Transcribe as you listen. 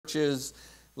churches.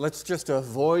 Let's just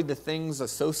avoid the things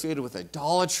associated with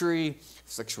idolatry,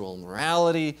 sexual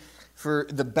immorality, for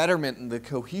the betterment and the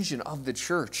cohesion of the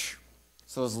church.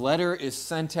 So his letter is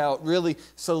sent out really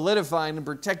solidifying and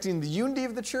protecting the unity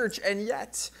of the church. And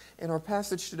yet, in our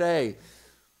passage today,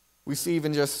 we see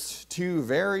even just two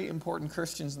very important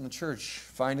Christians in the church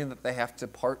finding that they have to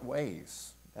part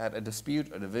ways, that a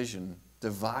dispute, a division,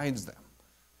 divides them.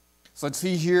 So let's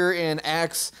see here in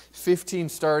Acts 15,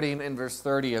 starting in verse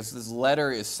 30, as this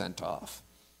letter is sent off.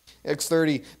 Acts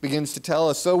 30 begins to tell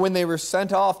us, "So when they were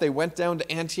sent off, they went down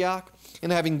to Antioch,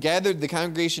 and having gathered the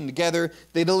congregation together,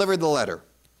 they delivered the letter.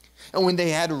 And when they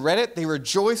had read it, they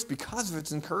rejoiced because of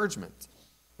its encouragement.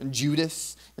 And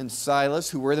Judas and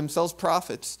Silas, who were themselves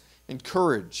prophets,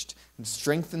 encouraged and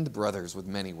strengthened the brothers with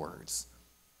many words.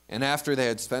 And after they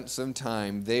had spent some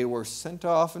time, they were sent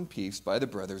off in peace by the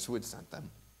brothers who had sent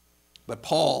them. But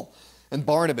Paul and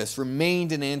Barnabas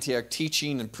remained in Antioch,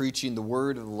 teaching and preaching the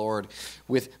word of the Lord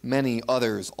with many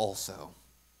others also.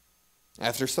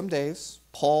 After some days,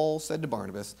 Paul said to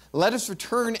Barnabas, 'Let us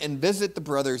return and visit the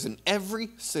brothers in every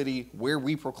city where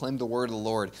we proclaim the word of the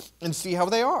Lord, and see how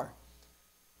they are.'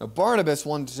 Now Barnabas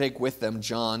wanted to take with them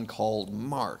John, called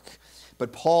Mark.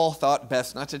 But Paul thought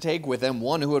best not to take with them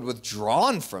one who had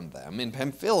withdrawn from them in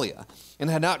Pamphylia and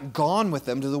had not gone with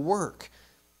them to the work.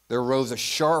 There arose a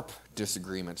sharp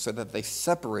disagreement, so that they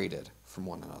separated from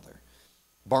one another.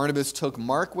 Barnabas took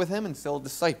Mark with him and sailed to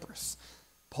Cyprus.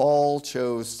 Paul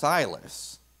chose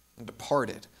Silas and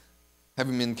departed,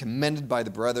 having been commended by the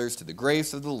brothers to the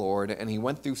grace of the Lord, and he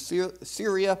went through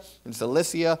Syria and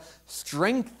Cilicia,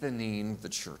 strengthening the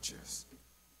churches."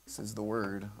 This is the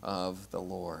word of the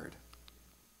Lord.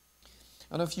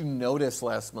 I don't know if you noticed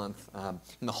last month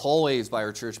in the hallways by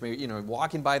our church, maybe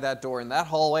walking by that door, in that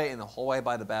hallway, in the hallway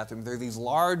by the bathroom, there are these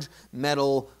large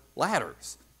metal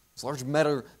ladders, this large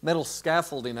metal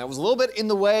scaffolding that was a little bit in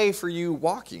the way for you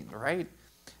walking, right?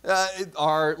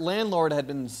 Our landlord had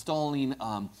been installing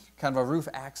kind of a roof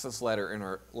access ladder in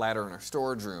our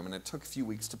storage room, and it took a few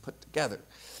weeks to put together.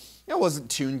 It wasn't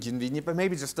too inconvenient, but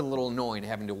maybe just a little annoying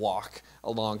having to walk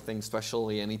along things,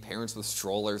 especially any parents with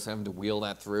strollers having to wheel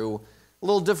that through. A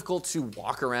little difficult to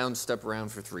walk around, step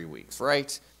around for 3 weeks,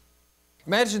 right?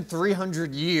 Imagine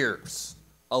 300 years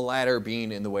a ladder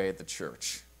being in the way of the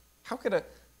church. How could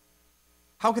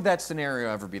that scenario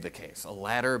ever be the case? A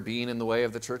ladder being in the way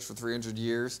of the church for 300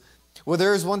 years? Well,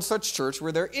 there is one such church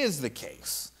where there is the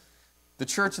case. The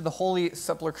Church of the Holy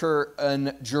Sepulchre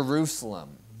in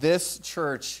Jerusalem. This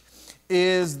church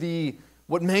is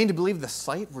what many believe the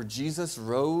site where Jesus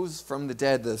rose from the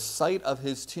dead, the site of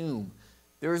his tomb.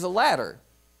 There is a ladder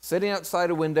sitting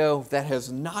outside a window that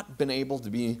has not been able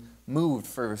to be moved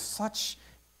for such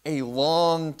a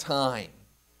long time.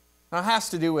 Now, it has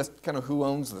to do with kind of who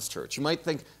owns this church. You might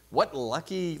think, what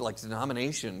lucky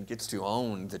denomination gets to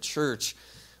own the church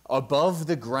above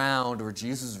the ground where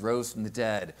Jesus rose from the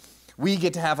dead? We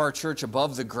get to have our church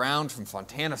above the ground from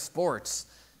Fontana Sports.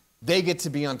 They get to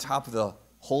be on top of the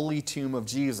holy tomb of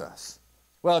Jesus.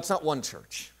 Well, it's not one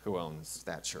church who owns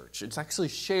that church. It's actually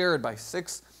shared by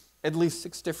at least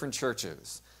six different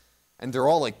churches. And they're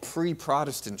all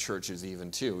pre-Protestant churches even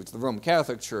too. It's the Roman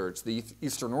Catholic Church, the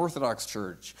Eastern Orthodox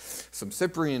Church, some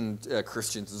Cyprian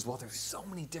Christians as well. There's so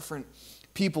many different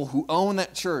people who own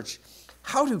that church.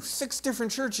 How do 6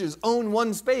 different churches own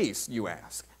one space, you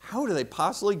ask? How do they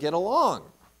possibly get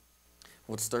along?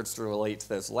 Well, it starts to relate to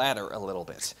this ladder a little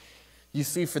bit. You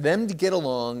see, for them to get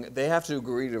along, they have to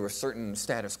agree to a certain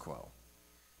status quo.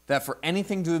 That for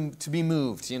anything to be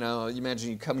moved, you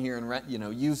imagine you come here and rent,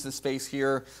 use the space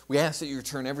here. We ask that you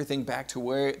return everything back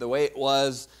to the way it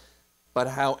was. But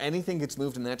how anything gets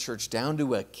moved in that church, down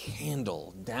to a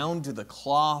candle, down to the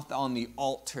cloth on the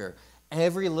altar,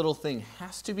 every little thing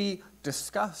has to be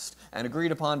discussed and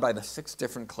agreed upon by the 6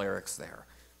 different clerics there.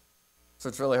 So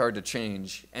it's really hard to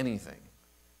change anything.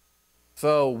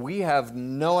 So we have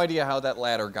no idea how that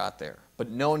ladder got there, but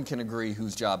no one can agree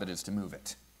whose job it is to move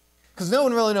it. Because no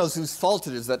one really knows whose fault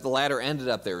it is that the ladder ended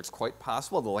up there. It's quite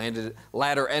possible the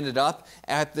ladder ended up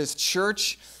at this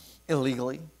church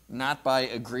illegally, not by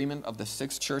agreement of the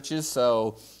 6 churches.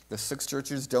 So the 6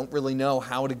 churches don't really know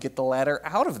how to get the ladder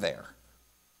out of there.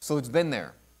 So it's been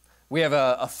there. We have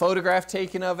a photograph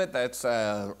taken of it that's,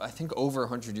 I think, over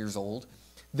 100 years old.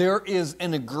 There is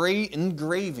an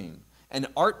engraving, an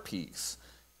art piece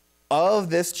of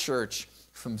this church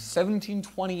from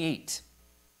 1728.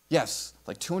 Yes,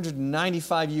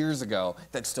 295 years ago,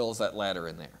 that still has that ladder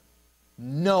in there.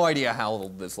 No idea how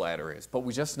old this ladder is, but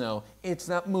we just know it's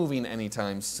not moving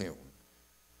anytime soon.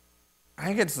 I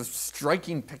think it's a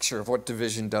striking picture of what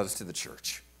division does to the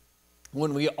church.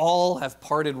 when we all have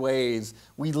parted ways,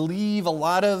 we leave a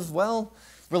lot of,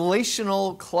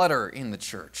 relational clutter in the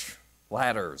church.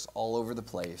 Ladders all over the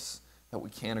place that we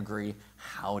can't agree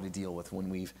how to deal with when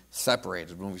we've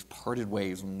separated, when we've parted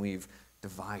ways, when we've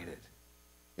divided.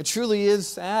 It truly is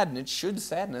sad, and it should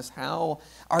sadden us how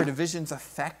our divisions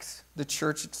affect the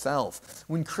church itself.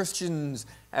 When Christians,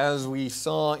 as we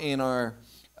saw in our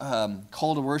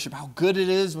call to worship, how good it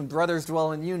is when brothers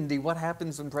dwell in unity. What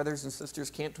happens when brothers and sisters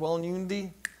can't dwell in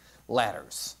unity?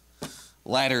 Ladders.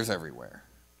 Ladders everywhere.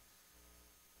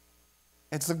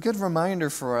 It's a good reminder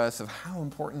for us of how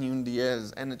important unity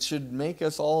is, and it should make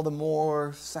us all the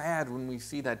more sad when we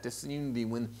see that disunity,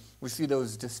 when we see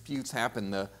those disputes happen,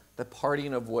 the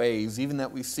parting of ways, even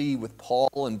that we see with Paul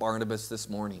and Barnabas this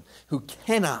morning, who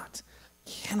cannot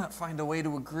find a way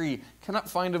to agree, cannot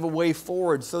find a way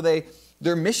forward, so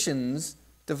their missions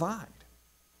divide.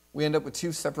 We end up with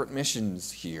two separate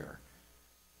missions here.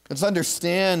 Let's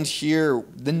understand here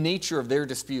the nature of their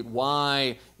dispute,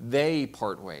 why they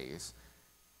part ways.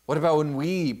 What about when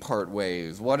we part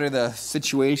ways? What are the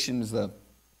situations, the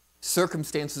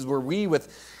circumstances where we,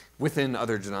 within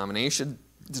other denominations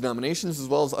as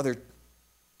well as other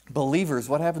believers,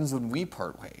 what happens when we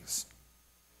part ways?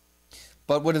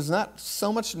 But what is not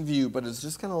so much in view, but has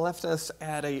just kind of left us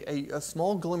at a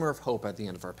small glimmer of hope at the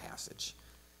end of our passage,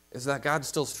 is that God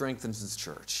still strengthens His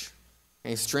church.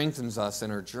 And He strengthens us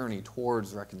in our journey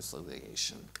towards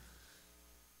reconciliation.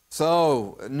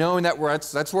 So, knowing that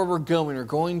that's where we're going, we're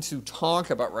going to talk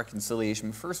about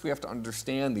reconciliation. First, we have to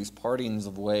understand these partings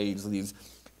of ways, these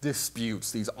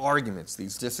disputes, these arguments,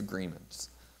 these disagreements.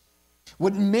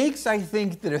 What makes, I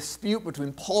think, the dispute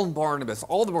between Paul and Barnabas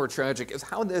all the more tragic is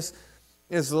how this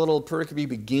little pericope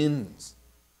begins.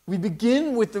 We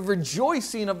begin with the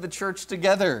rejoicing of the church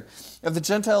together, of the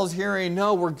Gentiles hearing,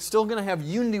 no, we're still going to have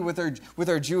unity with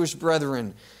our Jewish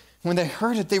brethren. When they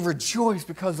heard it, they rejoiced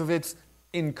because of its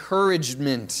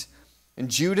encouragement. And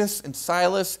Judas and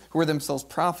Silas, who were themselves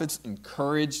prophets,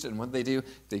 encouraged, and what they do,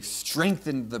 they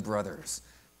strengthened the brothers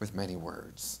with many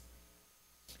words.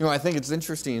 I think it's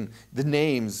interesting, the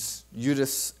names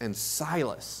Judas and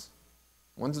Silas.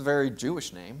 One's a very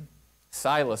Jewish name,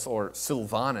 Silas or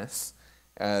Silvanus,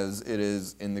 as it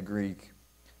is in the Greek.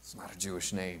 It's not a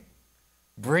Jewish name.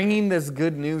 Bringing this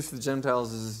good news to the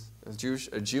Gentiles is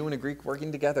a Jew and a Greek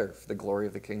working together for the glory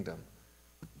of the kingdom.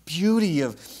 Beauty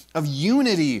of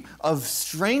unity, of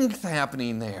strength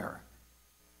happening there.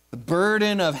 The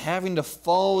burden of having to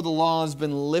follow the law has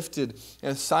been lifted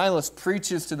as Silas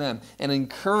preaches to them and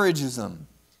encourages them.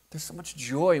 There's so much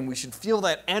joy, and we should feel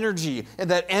that energy, and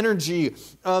that energy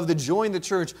of the joy in the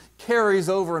church carries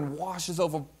over and washes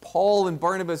over Paul and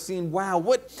Barnabas, seeing, wow,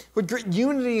 what great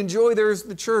unity and joy there is in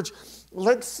the church.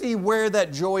 Let's see where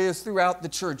that joy is throughout the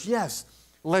church. Yes,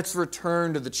 let's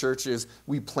return to the churches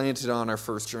we planted on our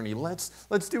first journey. Let's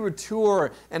do a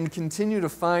tour and continue to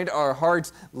find our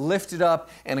hearts lifted up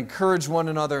and encourage one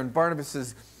another. And Barnabas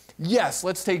says, yes,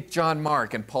 let's take John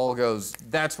Mark. And Paul goes,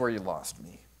 that's where you lost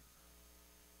me.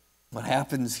 What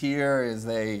happens here is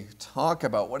they talk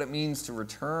about what it means to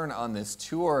return on this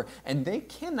tour, and they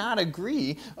cannot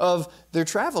agree of their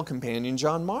travel companion,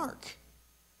 John Mark.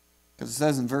 Because it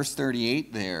says in verse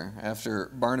 38 there,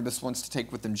 after Barnabas wants to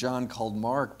take with them John called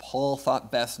Mark, Paul thought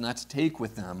best not to take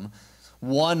with them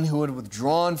one who had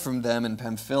withdrawn from them in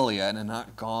Pamphylia and had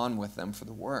not gone with them for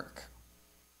the work.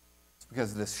 It's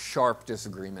because of this sharp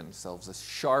disagreement themselves, this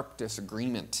sharp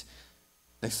disagreement.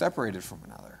 They separated from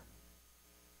another.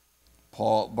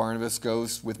 Barnabas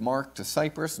goes with Mark to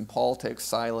Cyprus, and Paul takes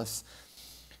Silas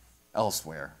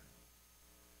elsewhere.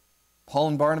 Paul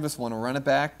and Barnabas want to run it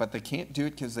back, but they can't do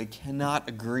it because they cannot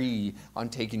agree on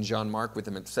taking John Mark with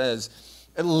them. It says,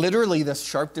 literally, this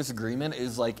sharp disagreement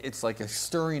is it's like a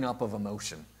stirring up of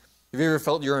emotion. Have you ever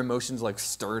felt your emotions like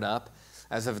stirred up,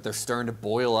 as if they're starting to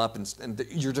boil up and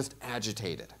you're just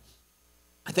agitated?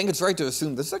 I think it's right to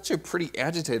assume this is actually a pretty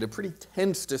agitated, pretty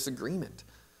tense disagreement.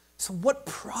 So what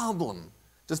problem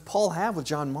does Paul have with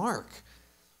John Mark?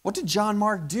 What did John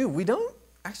Mark do? We don't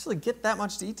actually get that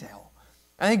much detail.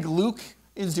 I think Luke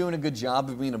is doing a good job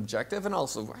of being objective and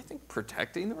also, I think,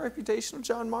 protecting the reputation of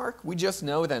John Mark. We just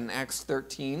know that in Acts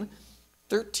 13,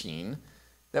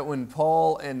 that when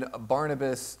Paul and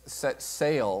Barnabas set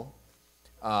sail,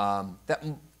 that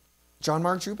John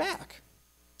Mark drew back.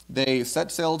 They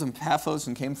set sail to Paphos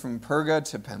and came from Perga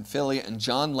to Pamphylia, and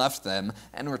John left them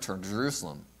and returned to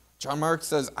Jerusalem. John Mark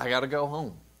says, I got to go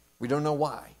home. We don't know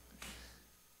why.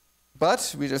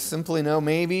 But we just simply know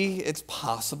maybe it's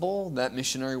possible that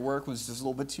missionary work was just a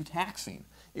little bit too taxing.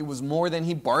 It was more than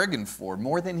he bargained for,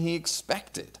 more than he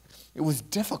expected. It was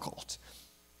difficult.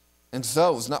 And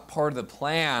so it was not part of the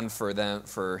plan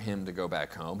for him to go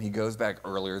back home. He goes back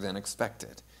earlier than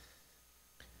expected.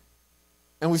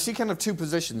 And we see kind of two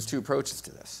positions, two approaches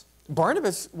to this.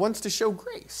 Barnabas wants to show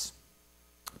grace.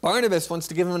 Barnabas wants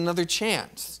to give him another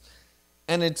chance.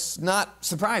 And it's not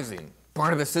surprising.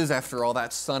 Barnabas is, after all,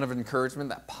 that son of encouragement,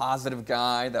 that positive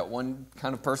guy, that one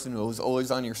kind of person who was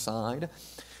always on your side.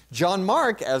 John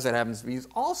Mark, as it happens to be, is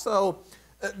also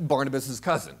Barnabas'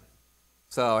 cousin.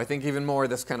 So I think even more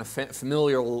this kind of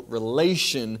familial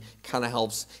relation kind of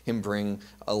helps him bring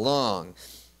along.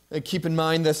 Keep in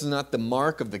mind, this is not the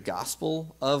Mark of the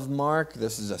Gospel of Mark.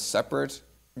 This is a separate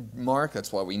Mark.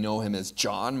 That's why we know him as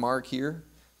John Mark here.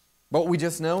 But we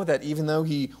just know that even though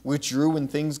he withdrew when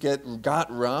things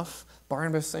got rough,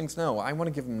 Barnabas thinks, no, I want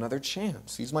to give him another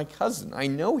chance. He's my cousin. I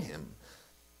know him.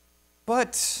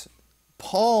 But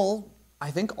Paul,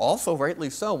 I think also rightly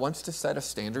so, wants to set a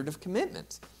standard of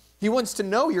commitment. He wants to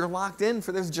know you're locked in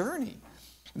for this journey.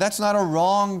 That's not a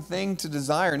wrong thing to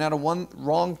desire, not a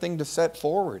wrong thing to set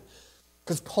forward.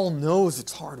 Because Paul knows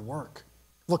it's hard work.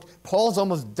 Look, Paul's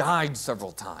almost died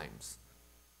several times.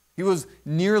 He was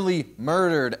nearly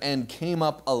murdered and came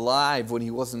up alive when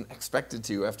he wasn't expected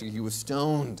to after he was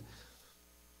stoned.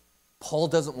 Paul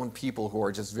doesn't want people who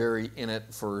are just very in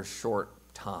it for a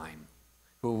short time,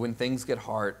 who when things get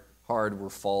hard will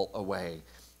fall away.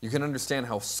 You can understand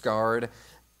how scarred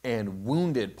and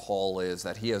wounded Paul is,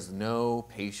 that he has no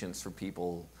patience for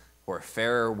people who are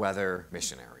fair weather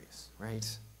missionaries, right?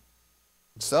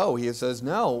 So he says,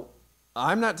 no,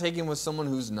 I'm not taking with someone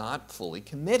who's not fully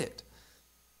committed.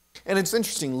 And it's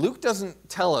interesting, Luke doesn't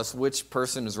tell us which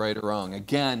person is right or wrong.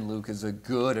 Again, Luke is a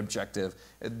good objective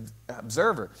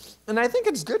observer. And I think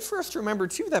it's good for us to remember,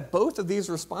 too, that both of these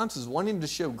responses, wanting to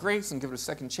show grace and give it a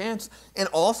second chance, and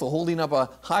also holding up a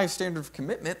high standard of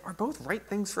commitment, are both right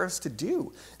things for us to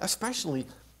do, especially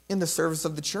in the service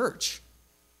of the church.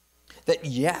 That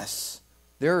yes,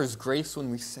 there is grace when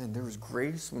we sin. There is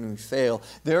grace when we fail.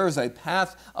 There is a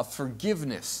path of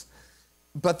forgiveness.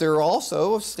 But there are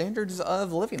also standards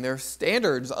of living. There are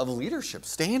standards of leadership,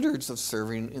 standards of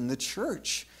serving in the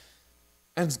church.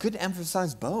 And it's good to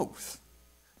emphasize both.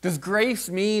 Does grace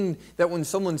mean that when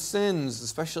someone sins,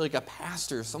 especially like a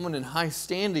pastor, someone in high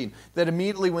standing, that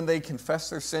immediately when they confess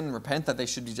their sin and repent, that they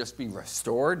should just be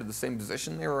restored to the same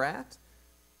position they were at?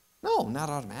 No, not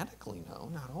automatically, no,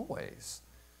 not always.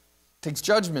 It takes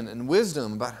judgment and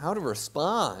wisdom about how to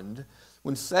respond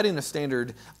when setting a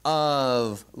standard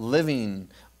of living,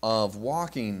 of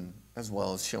walking, as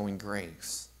well as showing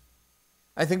grace.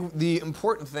 I think the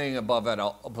important thing above it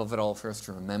all for us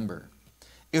to remember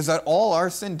is that all our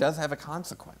sin does have a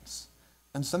consequence.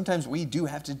 And sometimes we do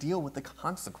have to deal with the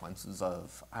consequences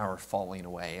of our falling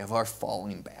away, of our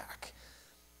falling back.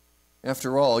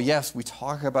 After all, yes, we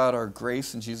talk about our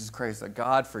grace in Jesus Christ, that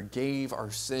God forgave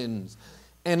our sins,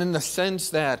 and in the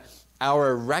sense that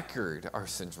our record, our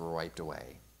sins were wiped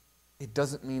away. It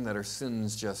doesn't mean that our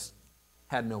sins just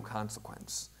had no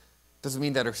consequence. It doesn't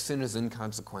mean that our sin is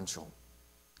inconsequential.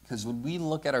 Because when we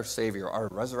look at our Savior, our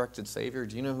resurrected Savior,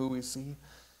 do you know who we see?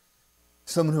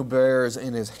 Someone who bears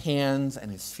in his hands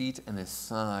and his feet and his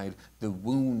side the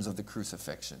wounds of the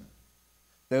crucifixion.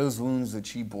 Those wounds that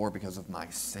he bore because of my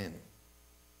sin.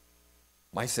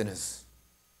 My sin has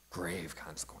grave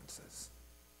consequences.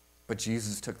 But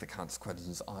Jesus took the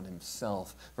consequences on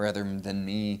himself rather than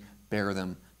me bear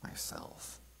them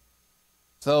myself.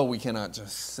 So we cannot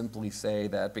just simply say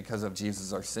that because of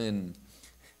Jesus our sin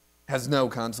has no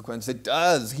consequence. It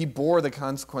does. He bore the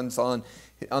consequence on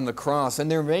the cross, and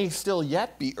there may still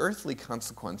yet be earthly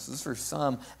consequences for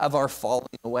some of our falling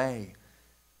away.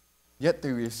 Yet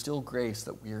there is still grace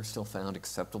that we are still found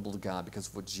acceptable to God because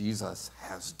of what Jesus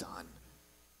has done.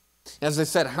 As I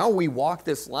said, how we walk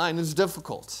this line is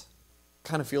difficult.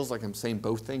 Kind of feels like I'm saying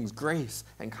both things, grace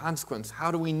and consequence.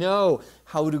 How do we know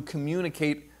how to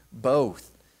communicate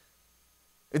both?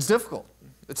 It's difficult.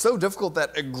 It's so difficult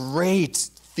that a great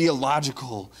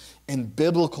theological and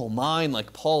biblical mind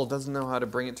like Paul doesn't know how to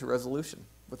bring it to resolution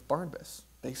with Barnabas.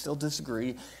 They still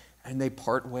disagree and they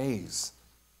part ways.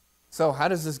 So how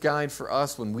does this guide for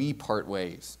us when we part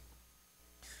ways?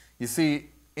 You see,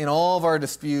 in all of our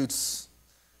disputes,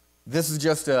 this is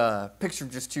just a picture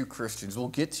of just two Christians. We'll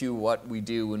get to what we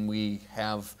do when we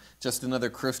have just another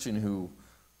Christian who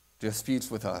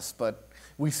disputes with us. But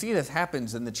we see this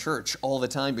happens in the church all the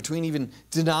time, between even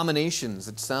denominations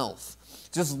itself.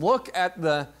 Just look at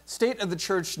the state of the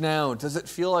church now. Does it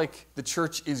feel like the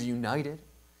church is united?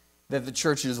 That the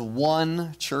church is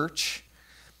one church?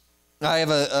 I have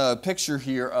a picture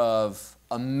here of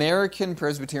American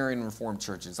Presbyterian Reformed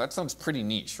churches. That sounds pretty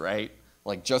niche, right?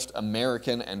 like just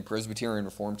American and Presbyterian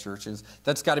Reformed churches,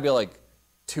 that's got to be like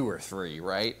 2 or 3,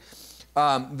 right?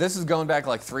 This is going back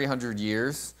like 300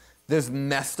 years. This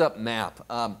messed up map.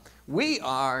 We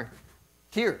are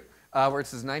here, where it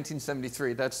says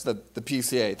 1973. That's the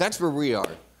PCA. That's where we are.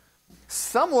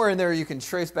 Somewhere in there you can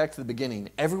trace back to the beginning.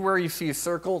 Everywhere you see a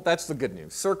circle, that's the good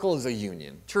news. Circle is a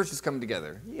union. Churches come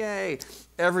together. Yay.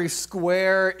 Every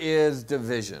square is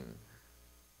division.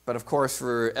 But of course,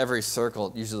 for every circle,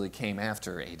 it usually came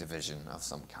after a division of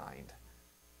some kind.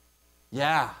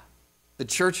 Yeah. The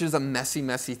church is a messy,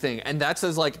 messy thing. And that's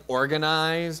as like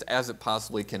organized as it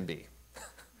possibly can be.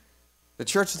 The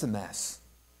church is a mess.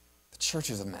 The church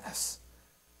is a mess.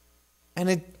 And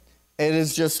it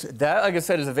is just, that, like I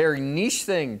said, is a very niche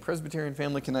thing, Presbyterian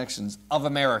Family Connections of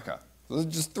America. So this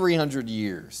is just 300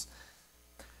 years.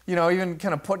 You know, even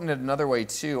kind of putting it another way,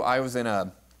 too, I was in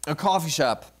a coffee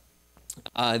shop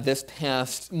this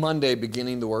past Monday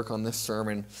beginning to work on this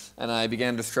sermon, and I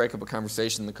began to strike up a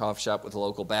conversation in the coffee shop with a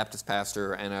local Baptist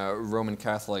pastor and a Roman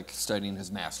Catholic studying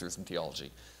his master's in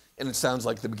theology. And it sounds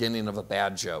like the beginning of a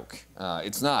bad joke.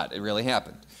 It's not. It really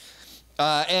happened.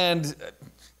 And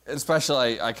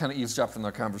especially, I kind of eavesdropped on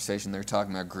their conversation. They were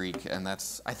talking about Greek, and I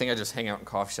think I just hang out in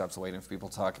coffee shops waiting for people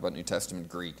to talk about New Testament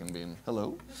Greek and being,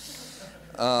 hello?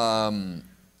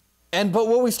 But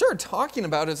what we started talking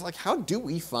about is like, how do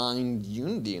we find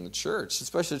unity in the church?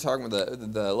 Especially talking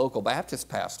with the local Baptist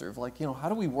pastor of like, how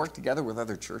do we work together with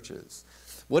other churches?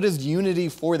 What is unity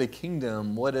for the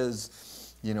kingdom? What does,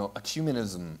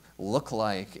 ecumenism look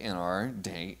like in our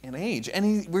day and age?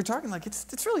 And we're talking like,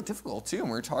 it's really difficult too.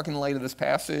 And we're talking in light of this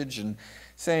passage and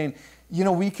saying,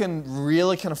 we can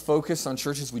really kind of focus on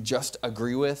churches we just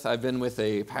agree with. I've been with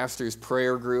a pastor's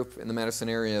prayer group in the Madison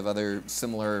area of other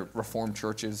similar Reformed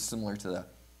churches, similar to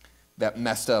that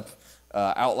messed up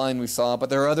outline we saw. But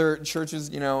there are other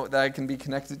churches, that I can be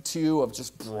connected to of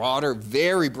just broader,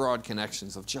 very broad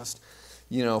connections of just,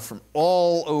 from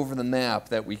all over the map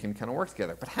that we can kind of work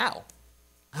together. But how?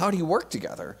 How do you work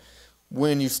together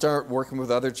when you start working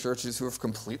with other churches who have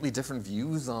completely different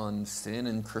views on sin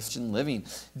and Christian living,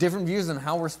 different views on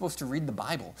how we're supposed to read the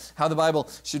Bible, how the Bible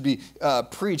should be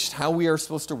preached, how we are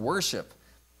supposed to worship?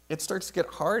 It starts to get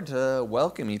hard to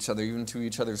welcome each other, even to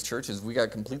each other's churches. We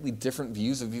got completely different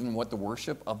views of even what the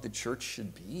worship of the church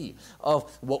should be,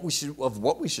 of what we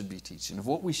should be teaching, of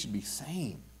what we should be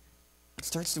saying. It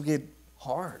starts to get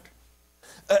hard.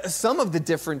 Some of the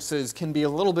differences can be a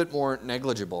little bit more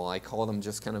negligible. I call them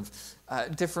just kind of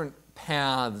different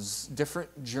paths,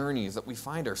 different journeys that we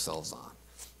find ourselves on.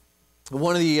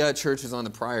 One of the churches on the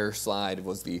prior slide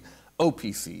was the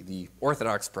OPC, the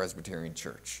Orthodox Presbyterian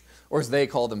Church, or as they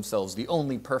call themselves, the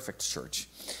Only Perfect Church.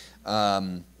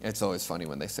 It's always funny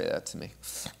when they say that to me.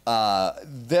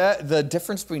 The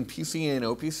difference between PC and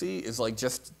OPC is like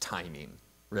just timing.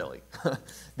 Really.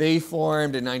 They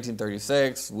formed in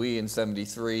 1936, we in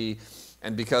 73,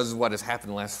 and because of what has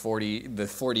happened in the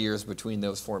 40 years between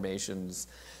those formations,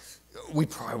 we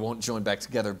probably won't join back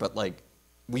together, but like,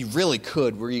 we really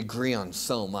could. We agree on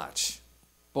so much.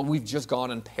 But we've just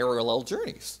gone on parallel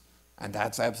journeys, and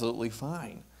that's absolutely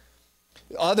fine.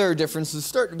 Other differences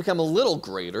start to become a little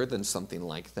greater than something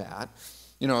like that.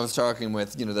 I was talking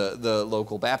with, the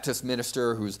local Baptist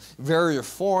minister who's very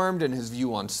reformed in his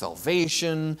view on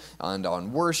salvation and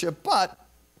on worship, but,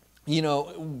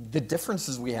 the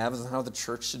differences we have is how the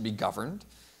church should be governed.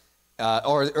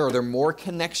 Are there more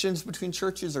connections between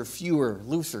churches or fewer,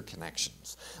 looser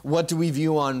connections? What do we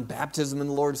view on baptism and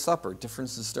the Lord's Supper?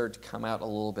 Differences start to come out a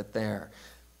little bit there.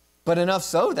 But enough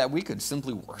so that we could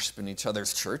simply worship in each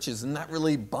other's churches and not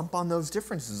really bump on those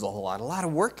differences a whole lot. A lot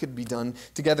of work could be done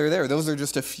together there. Those are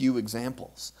just a few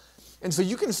examples. And so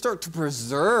you can start to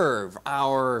preserve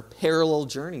our parallel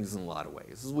journeys in a lot of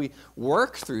ways as we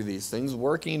work through these things,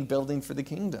 working, building for the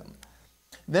kingdom.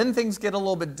 Then things get a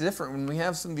little bit different when we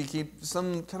have some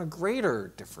kind of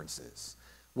greater differences,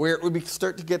 where it would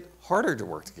start to get harder to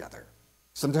work together.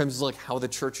 Sometimes it's like how the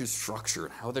church is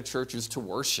structured, how the church is to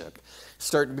worship.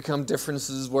 Start to become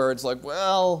differences where it's like,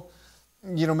 well,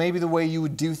 maybe the way you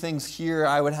would do things here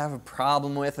I would have a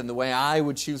problem with, and the way I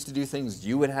would choose to do things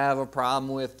you would have a problem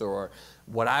with, or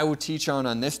what I would teach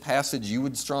on this passage you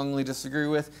would strongly disagree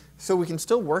with. So we can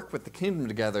still work with the kingdom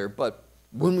together, but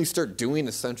when we start doing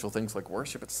essential things like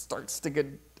worship, it starts to get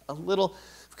a little,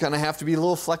 we kind of have to be a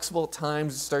little flexible at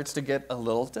times. It starts to get a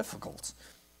little difficult.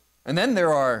 And then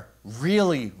there are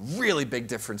really, really big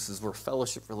differences where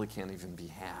fellowship really can't even be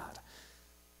had.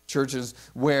 Churches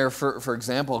where, for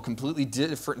example, a completely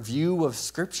different view of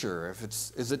Scripture.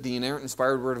 Is it the inerrant,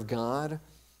 inspired Word of God?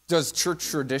 Does church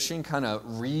tradition kind of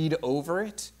read over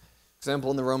it?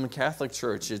 example, in the Roman Catholic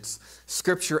Church, it's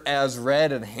Scripture as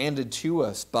read and handed to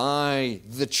us by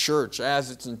the church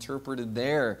as it's interpreted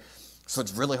there. So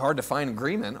it's really hard to find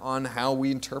agreement on how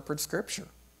we interpret Scripture.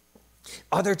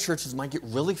 Other churches might get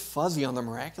really fuzzy on the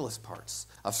miraculous parts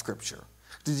of Scripture.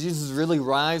 Did Jesus really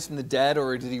rise from the dead,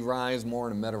 or did he rise more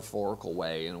in a metaphorical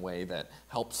way, in a way that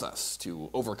helps us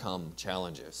to overcome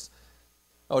challenges?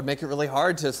 That would make it really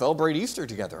hard to celebrate Easter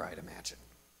together, I'd imagine.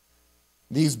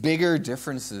 These bigger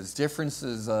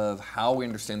differences of how we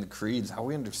understand the creeds, how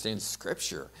we understand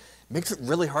Scripture, makes it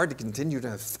really hard to continue to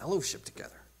have fellowship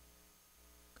together.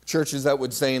 Churches that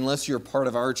would say, unless you're part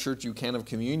of our church, you can't have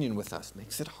communion with us,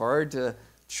 makes it hard to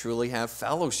truly have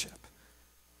fellowship.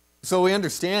 So we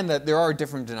understand that there are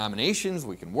different denominations,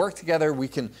 we can work together, we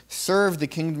can serve the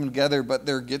kingdom together, but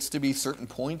there gets to be certain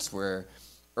points where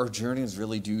our journeys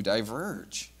really do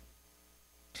diverge.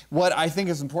 What I think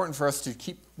is important for us to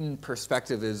keep in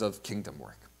perspective is of kingdom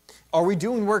work. Are we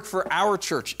doing work for our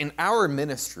church, in our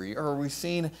ministry, or are we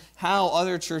seeing how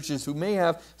other churches who may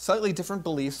have slightly different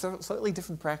beliefs, slightly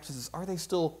different practices, are they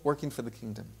still working for the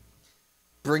kingdom?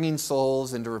 Bringing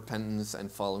souls into repentance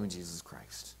and following Jesus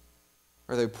Christ?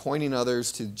 Are they pointing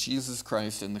others to Jesus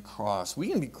Christ and the cross? We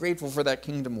can be grateful for that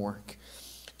kingdom work.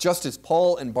 Just as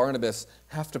Paul and Barnabas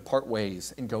have to part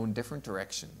ways and go in different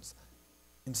directions.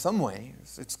 In some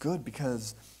ways, it's good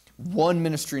because one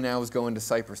ministry now is going to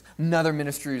Cyprus. Another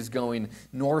ministry is going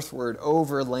northward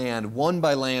over land, one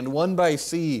by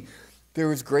sea.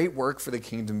 There is great work for the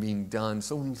kingdom being done.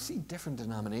 So when we see different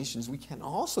denominations, we can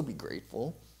also be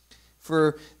grateful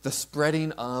for the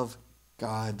spreading of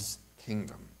God's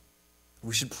kingdom.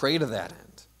 We should pray to that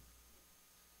end.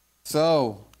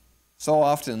 So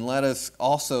often, let us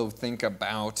also think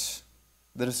about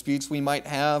the disputes we might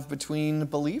have between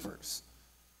believers.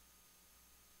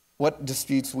 What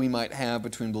disputes we might have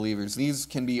between believers. These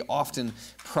can be often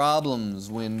problems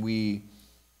when we...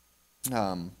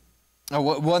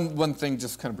 One thing,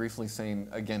 just kind of briefly saying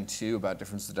again, too, about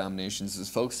different denominations is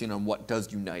focusing on what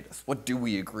does unite us. What do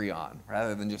we agree on?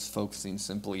 Rather than just focusing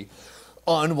simply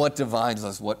on what divides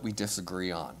us, what we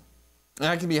disagree on. And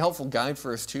that can be a helpful guide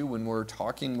for us, too, when we're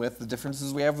talking with the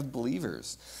differences we have with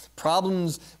believers.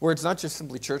 Problems where it's not just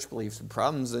simply church beliefs, but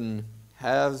problems in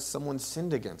has someone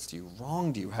sinned against you,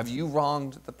 wronged you? Have you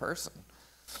wronged the person?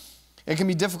 It can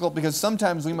be difficult because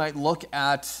sometimes we might look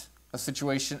at a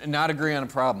situation and not agree on a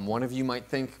problem. One of you might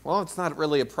think, well, it's not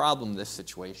really a problem, this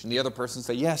situation. The other person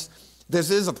say, yes, this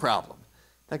is a problem.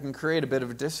 That can create a bit of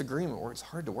a disagreement where it's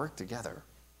hard to work together.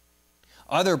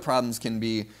 Other problems can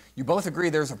be, you both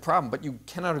agree there's a problem, but you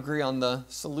cannot agree on the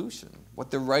solution, what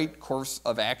the right course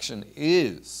of action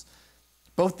is.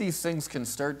 Both these things can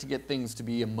start to get things to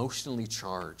be emotionally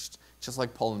charged, just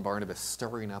like Paul and Barnabas,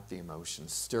 stirring up the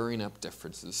emotions, stirring up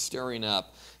differences, stirring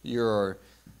up your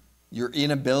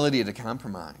inability to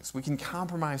compromise. We can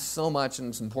compromise so much, and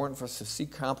it's important for us to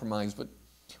seek compromise, but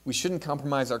we shouldn't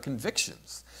compromise our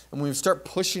convictions. And when we start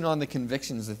pushing on the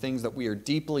convictions, the things that we are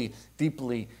deeply,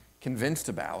 deeply convinced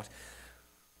about,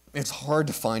 it's hard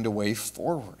to find a way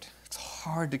forward. It's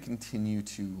hard to continue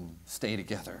to stay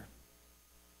together.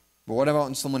 But what about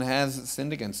when someone has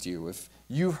sinned against you? If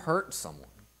you've hurt someone,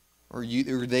 or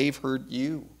they've hurt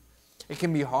you? It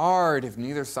can be hard if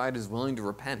neither side is willing to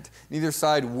repent, neither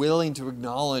side willing to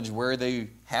acknowledge where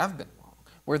they have been wrong,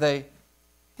 where they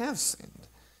have sinned.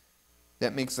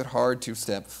 That makes it hard to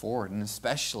step forward, and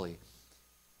especially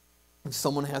if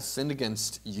someone has sinned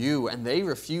against you and they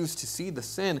refuse to see the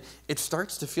sin, it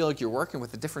starts to feel like you're working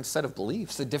with a different set of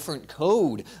beliefs, a different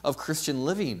code of Christian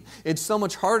living. It's so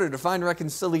much harder to find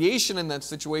reconciliation in that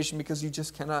situation because you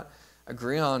just cannot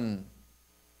agree on,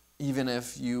 even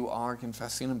if you are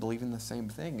confessing and believing the same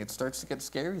thing. It starts to get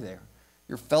scary there.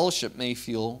 Your fellowship may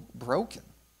feel broken.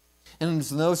 And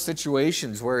it's in those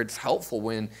situations where it's helpful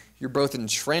when you're both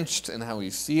entrenched in how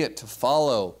you see it to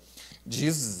follow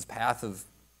Jesus' path of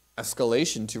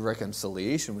escalation to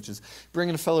reconciliation, which is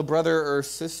bringing a fellow brother or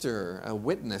sister, a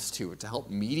witness to it, to help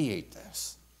mediate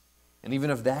this. And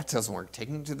even if that doesn't work,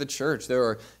 taking it to the church, there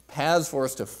are paths for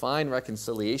us to find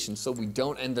reconciliation so we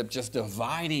don't end up just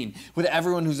dividing with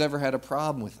everyone who's ever had a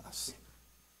problem with us.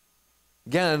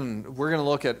 Again, we're going to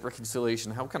look at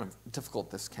reconciliation, how kind of difficult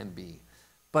this can be.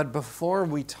 But before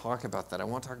we talk about that, I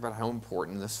want to talk about how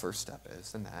important this first step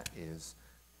is, and that is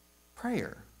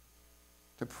prayer.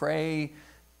 To pray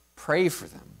for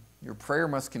them. Your prayer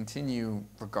must continue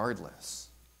regardless.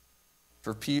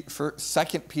 For 2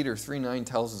 Peter 3:9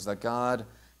 tells us that God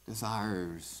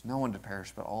desires no one to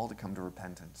perish, but all to come to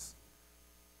repentance.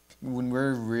 When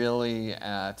we're really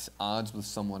at odds with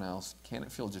someone else, can't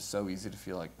it feel just so easy to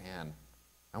feel like, man,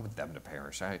 I want them to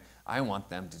perish. I want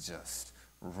them to just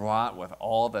wrought with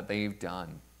all that they've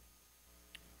done.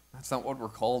 That's not what we're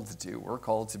called to do. We're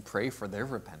called to pray for their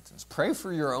repentance. Pray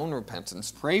for your own repentance.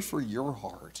 Pray for your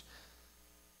heart.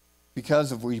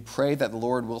 Because if we pray that the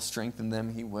Lord will strengthen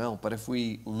them, he will. But if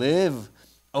we live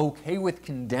okay with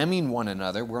condemning one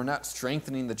another, we're not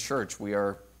strengthening the church. We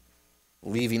are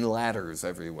leaving ladders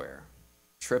everywhere,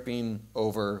 tripping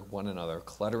over one another,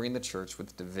 cluttering the church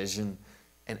with division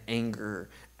and anger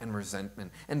and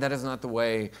resentment. And that is not the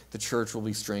way the church will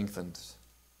be strengthened.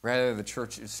 Rather, the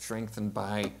church is strengthened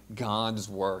by God's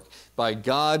work, by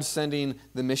God sending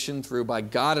the mission through, by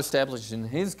God establishing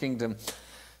his kingdom,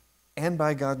 and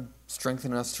by God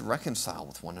strengthening us to reconcile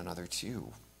with one another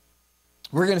too.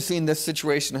 We're going to see in this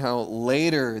situation how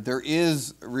later there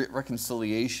is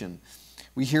reconciliation.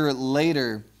 We hear it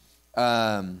later.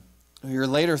 We hear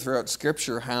later throughout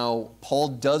Scripture how Paul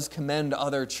does commend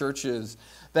other churches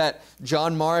that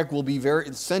John Mark will be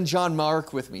send John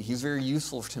Mark with me. He's very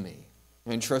useful to me.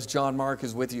 And trust John Mark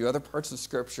is with you. Other parts of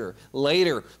Scripture.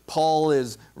 Later, Paul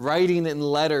is writing in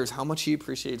letters how much he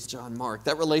appreciates John Mark.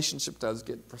 That relationship does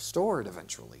get restored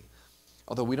eventually.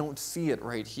 Although we don't see it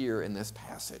right here in this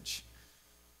passage.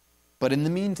 But in the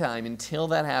meantime, until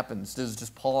that happens, does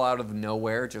just Paul out of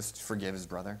nowhere just forgive his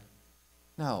brother?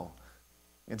 No.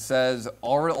 It says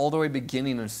all the way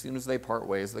beginning, as soon as they part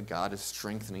ways, that God is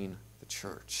strengthening the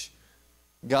church.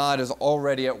 God is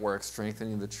already at work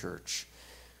strengthening the church.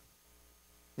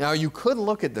 Now, you could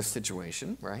look at this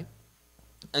situation, right,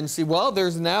 and see, well,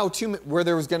 there's now where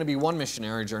there was going to be one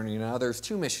missionary journey, now there's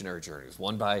two missionary journeys,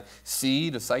 one by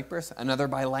sea to Cyprus, another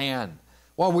by land.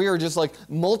 Well, we are just like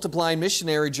multiplying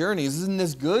missionary journeys. Isn't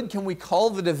this good? Can we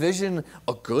call the division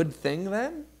a good thing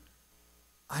then?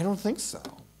 I don't think so.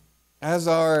 As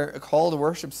our call to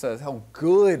worship says, how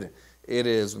good it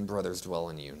is when brothers dwell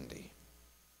in unity.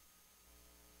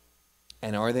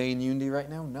 And are they in unity right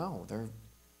now? No, their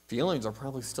feelings are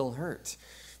probably still hurt.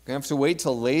 We're going to have to wait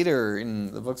till later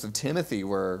in the books of Timothy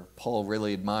where Paul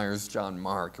really admires John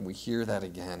Mark, and we hear that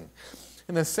again.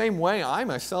 In the same way, I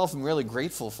myself am really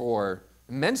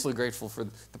immensely grateful for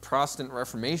the Protestant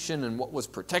Reformation and what was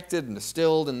protected and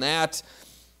distilled in that.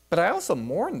 But I also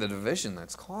mourn the division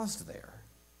that's caused there.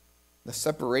 The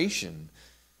separation,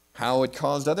 how it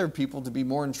caused other people to be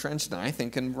more entrenched, and I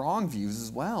think in wrong views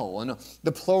as well. And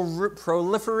the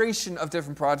proliferation of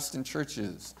different Protestant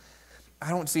churches. I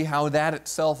don't see how that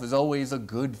itself is always a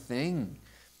good thing.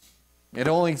 It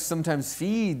only sometimes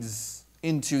feeds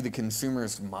into the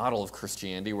consumerist model of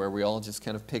Christianity where we all just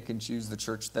kind of pick and choose the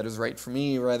church that is right for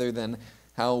me rather than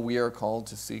how we are called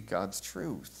to seek God's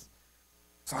truth.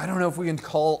 So I don't know if we can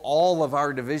call all of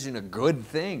our division a good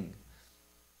thing.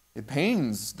 It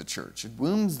pains the church. It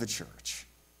wounds the church.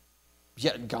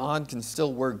 Yet God can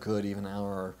still work good even out of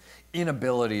our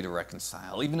inability to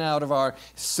reconcile, even out of our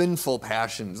sinful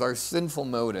passions, our sinful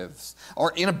motives,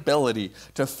 our inability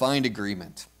to find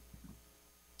agreement.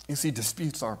 You see,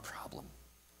 disputes are a problem.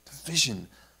 Division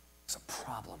is a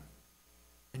problem.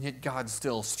 And yet God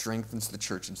still strengthens the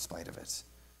church in spite of it,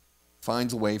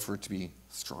 finds a way for it to be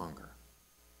stronger.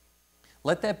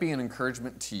 Let that be an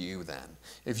encouragement to you then.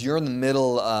 If you're in the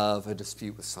middle of a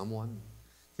dispute with someone,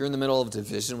 if you're in the middle of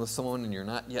division with someone and you're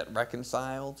not yet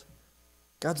reconciled,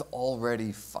 God's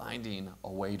already finding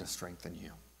a way to strengthen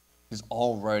you. He's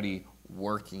already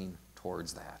working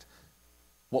towards that.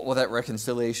 What will that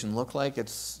reconciliation look like?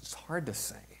 It's hard to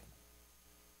say.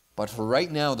 But for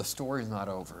right now, the story's not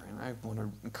over. And I want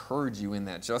to encourage you in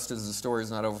that. Just as the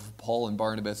story's not over for Paul and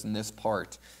Barnabas in this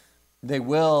part, they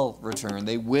will return.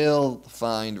 They will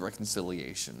find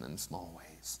reconciliation in small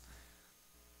ways.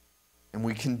 And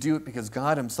we can do it because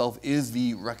God himself is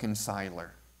the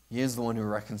reconciler. He is the one who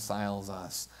reconciles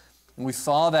us. And we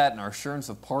saw that in our assurance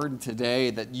of pardon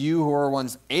today, that you who were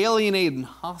once alienated and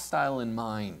hostile in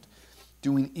mind,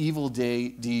 doing evil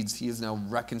deeds, he is now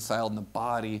reconciled in the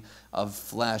body of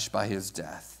flesh by his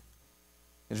death.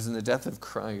 It is in the death of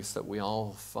Christ that we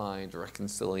all find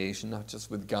reconciliation, not just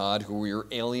with God, who we were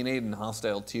alienated and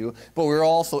hostile to, but we're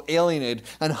also alienated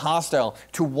and hostile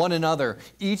to one another,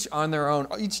 each on their own,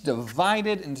 each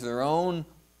divided into their own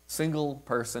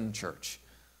single-person church.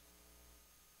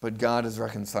 But God has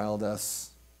reconciled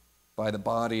us by the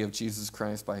body of Jesus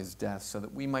Christ, by his death, so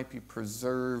that we might be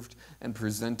preserved and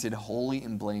presented holy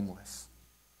and blameless.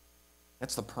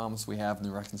 That's the promise we have in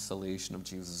the reconciliation of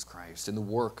Jesus Christ, in the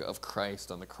work of Christ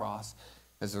on the cross.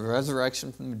 As the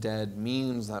resurrection from the dead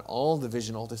means that all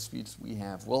division, all disputes we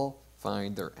have will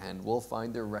find their end, will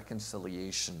find their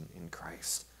reconciliation in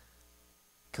Christ.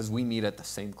 Because we meet at the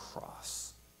same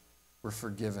cross. We're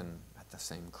forgiven at the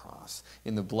same cross.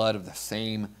 In the blood of the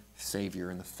same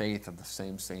Savior, in the faith of the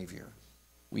same Savior,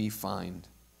 we find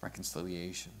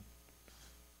reconciliation.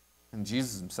 And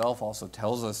Jesus himself also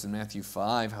tells us in Matthew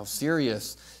 5 how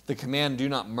serious the command "do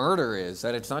not murder" is,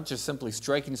 that it's not just simply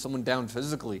striking someone down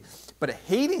physically, but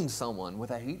hating someone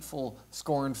with a hateful,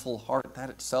 scornful heart. That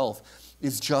itself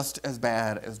is just as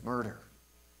bad as murder.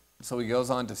 So he goes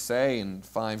on to say in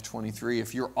 5:23,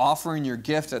 if you're offering your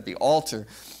gift at the altar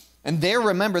and there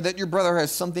remember that your brother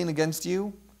has something against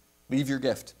you, leave your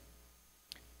gift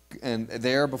and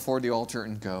there before the altar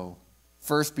and go.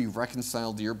 First be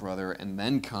reconciled to your brother and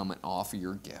then come and offer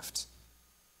your gift.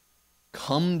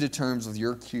 Come to terms with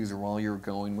your accuser while you're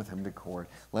going with him to court,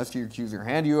 lest your accuser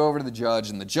hand you over to the judge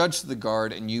and the judge to the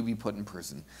guard and you be put in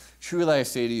prison. Truly I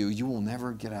say to you, you will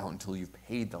never get out until you've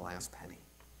paid the last penny.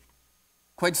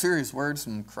 Quite serious words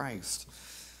from Christ.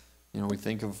 We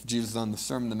think of Jesus on the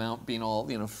Sermon on the Mount being all,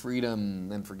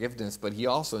 freedom and forgiveness, but he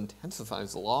also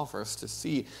intensifies the law for us to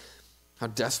see how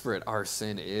desperate our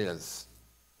sin is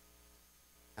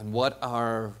and what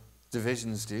our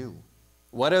divisions do.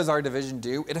 What does our division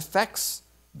do? It affects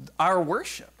our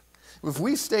worship. If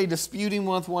we stay disputing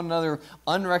with one another,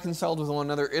 unreconciled with one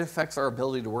another, it affects our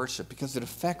ability to worship because it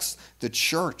affects the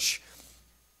church.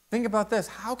 Think about this.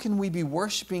 How can we be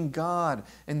worshiping God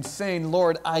and saying,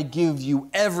 Lord, I give you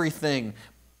everything,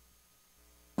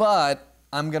 but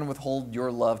I'm going to withhold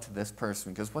your love to this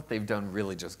person because what they've done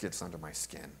really just gets under my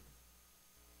skin?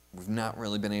 We've not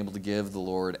really been able to give the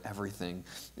Lord everything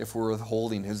if we're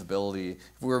withholding his ability,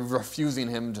 if we're refusing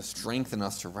him to strengthen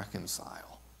us to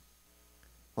reconcile.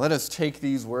 Let us take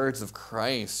these words of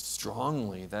Christ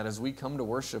strongly, that as we come to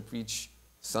worship each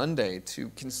Sunday, to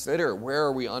consider where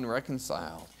are we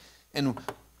unreconciled and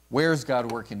where's God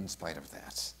working in spite of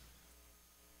that.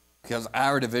 Because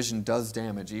our division does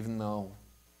damage, even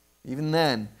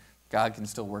then, God can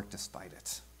still work despite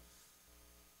it.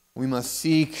 We must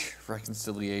seek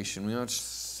reconciliation. We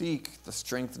must seek the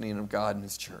strengthening of God in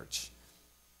his church.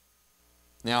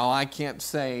 Now, I can't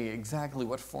say exactly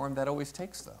what form that always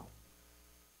takes, though.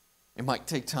 It might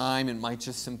take time. It might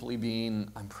just simply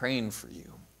mean, I'm praying for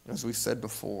you, as we said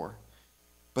before.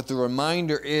 But the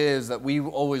reminder is that we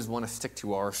always want to stick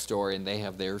to our story and they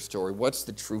have their story. What's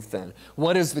the truth then?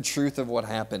 What is the truth of what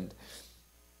happened?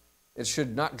 It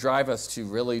should not drive us to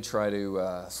really try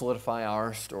to solidify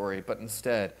our story, but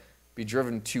instead be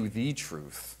driven to the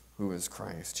truth, who is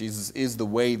Christ. Jesus is the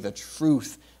way, the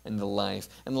truth, and the life.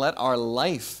 And let our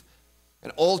life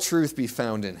and all truth be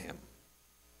found in him.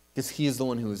 Because he is the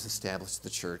one who has established the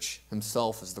church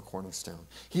himself as the cornerstone.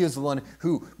 He is the one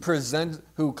who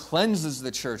cleanses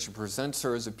the church and presents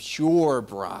her as a pure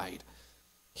bride.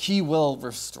 He will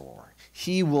restore.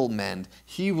 He will mend.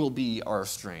 He will be our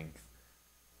strength.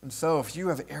 And so if you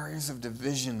have areas of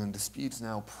division and disputes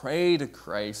now, pray to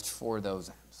Christ for those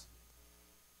ends.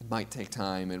 It might take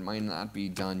time. It might not be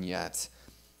done yet.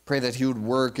 Pray that he would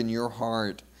work in your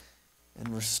heart and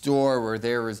restore where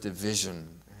there is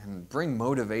division and bring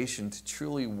motivation to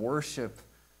truly worship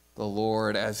the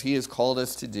Lord as he has called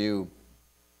us to do.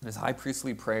 His high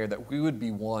priestly prayer that we would be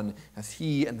one as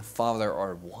he and the Father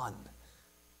are one.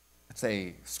 That's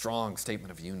a strong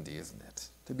statement of unity, isn't it?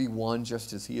 To be one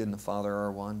just as he and the Father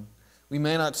are one. We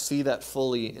may not see that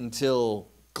fully until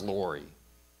glory,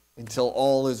 until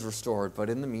all is restored. But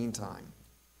in the meantime,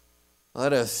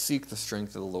 let us seek the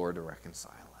strength of the Lord to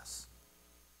reconcile us.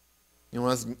 When I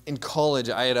was in college,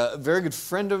 I had a very good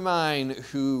friend of mine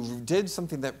who did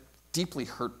something that deeply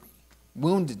hurt me,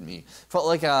 wounded me. Felt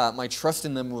like my trust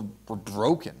in them were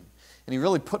broken. And he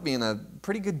really put me in a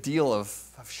pretty good deal of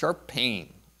sharp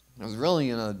pain. I was really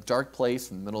in a dark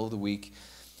place in the middle of the week.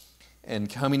 And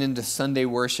coming into Sunday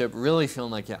worship, really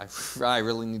feeling like, I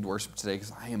really need worship today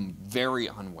because I am very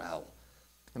unwell.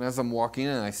 And as I'm walking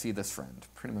in, I see this friend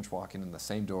pretty much walking in the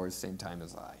same door at the same time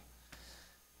as I.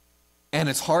 And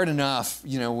it's hard enough,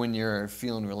 when you're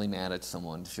feeling really mad at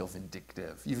someone, to feel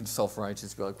vindictive, even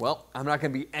self-righteous, be like, well, I'm not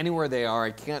going to be anywhere they are.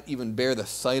 I can't even bear the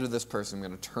sight of this person. I'm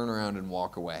going to turn around and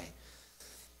walk away.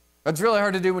 That's really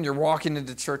hard to do when you're walking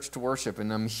into church to worship,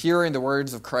 and I'm hearing the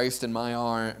words of Christ in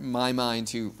my mind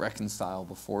to reconcile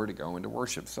before to go into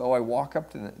worship. So I walk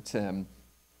up to him.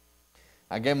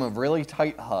 I gave him a really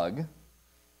tight hug,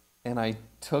 and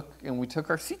we took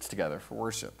our seats together for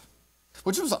worship,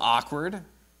 which was awkward,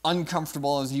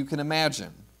 uncomfortable as you can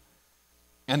imagine.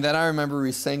 And then I remember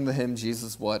we sang the hymn,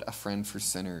 Jesus, What a Friend for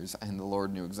Sinners, and the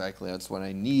Lord knew exactly that's what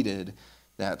I needed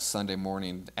that Sunday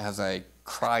morning as I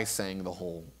sang the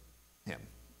whole hymn.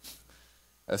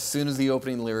 As soon as the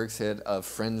opening lyrics hit of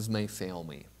friends may fail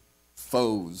me,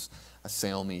 foes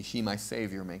assail me, he my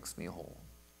Savior makes me whole.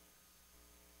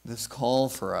 This call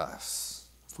for us,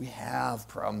 if we have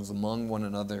problems among one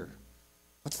another,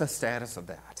 what's the status of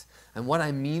that? And what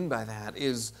I mean by that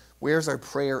is, where's our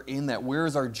prayer in that? Where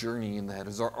is our journey in that?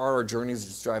 Are our journeys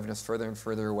just driving us further and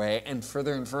further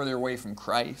away from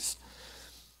Christ?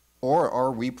 Or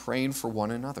are we praying for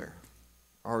one another?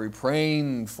 Are we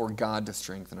praying for God to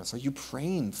strengthen us? Are you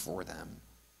praying for them?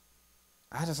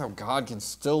 That is how God can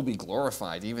still be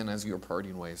glorified, even as you're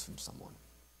parting ways from someone.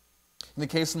 In the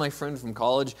case of my friend from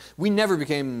college, we never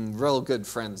became real good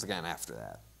friends again after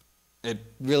that. It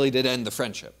really did end the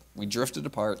friendship. We drifted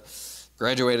apart,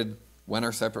 graduated, went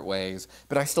our separate ways,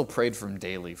 but I still prayed for him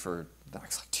daily for the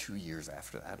next 2 years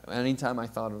after that. Anytime I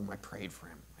thought of him, I prayed for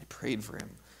him.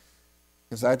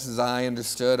 Because that's as I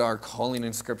understood our calling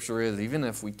in Scripture is, even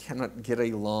if we cannot get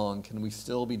along, can we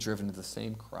still be driven to the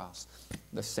same cross,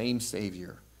 the same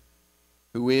Savior,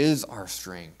 who is our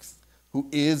strength, who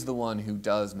is the one who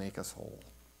does make us whole.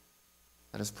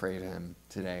 Let us pray to him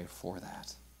today for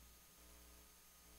that.